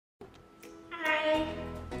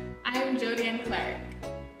I'm Jody Ann Clark.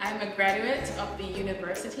 I'm a graduate of the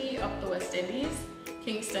University of the West Indies,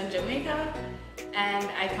 Kingston, Jamaica, and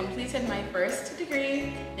I completed my first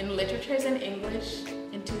degree in Literatures and English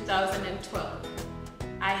in 2012.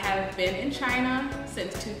 I have been in China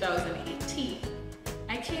since 2018.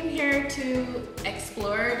 I came here to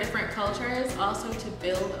explore different cultures, also to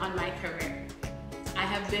build on my career. I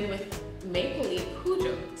have been with Maple Leaf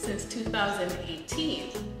Huzhou since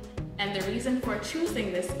 2018. And the reason for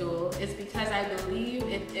choosing this school is because I believe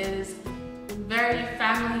it is very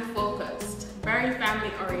family focused, very family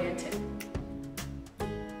oriented.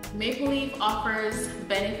 Maple Leaf offers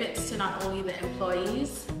benefits to not only the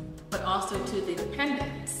employees, but also to the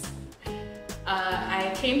dependents.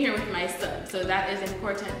 I came here with my son, so that is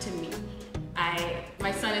important to me.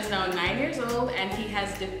 My son is now 9 years old and he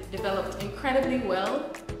has developed incredibly well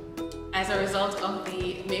as a result of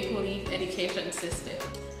the Maple Leaf education system.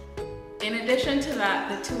 In addition to that,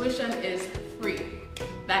 the tuition is free.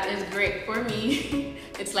 That is great for me.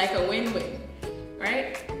 It's like a win-win,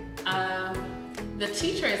 right? The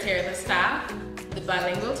teachers here, the staff, the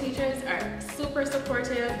bilingual teachers are super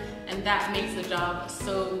supportive, and that makes the job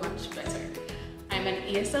so much better. I'm an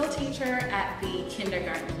ESL teacher at the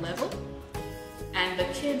kindergarten level, and the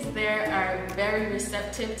kids there are very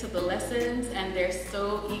receptive to the lessons, and they're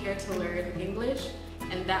so eager to learn English,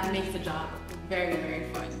 and that makes the job very, very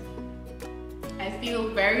fun. I feel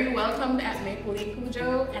very welcomed at Maple Leaf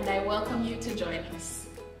Huzhou, and I welcome you to join us.